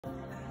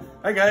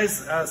Hi guys,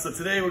 so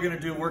today we're going to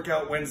do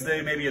Workout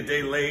Wednesday, maybe a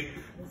day late.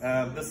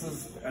 This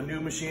is a new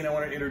machine I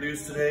want to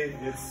introduce today.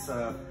 It's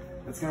going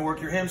to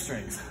work your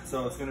hamstrings.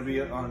 So it's going to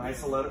be on an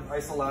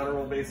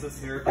ISO-Lateral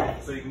basis here.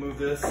 So you can move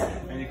this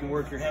and you can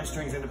work your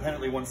hamstrings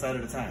independently one side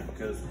at a time,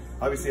 because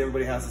obviously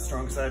everybody has a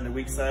strong side and a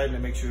weak side, and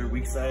it makes your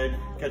weak side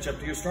catch up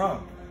to your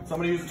strong. So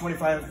I'm going to use a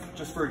 25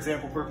 just for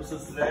example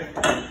purposes today.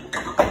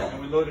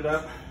 And we load it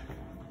up.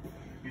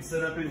 You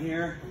sit up in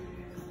here,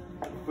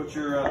 put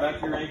your back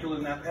of your ankle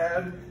in that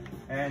pad,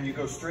 and you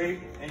go straight,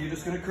 and you're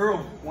just gonna curl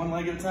one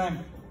leg at a time.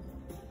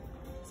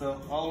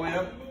 So all the way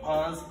up,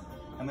 pause,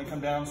 and then come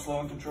down slow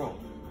and controlled.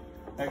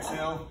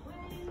 Exhale,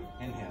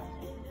 inhale.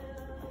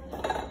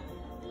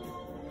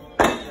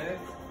 Okay.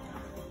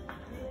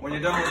 When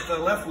you're done with the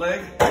left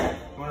leg,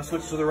 you wanna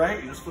switch to the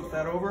right, you just flip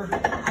that over,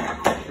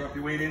 drop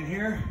your weight in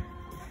here.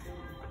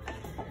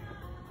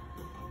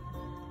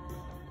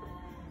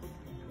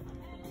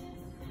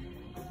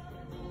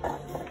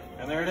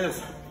 And there it is,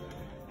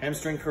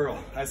 hamstring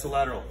curl,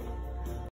 ISO-Lateral.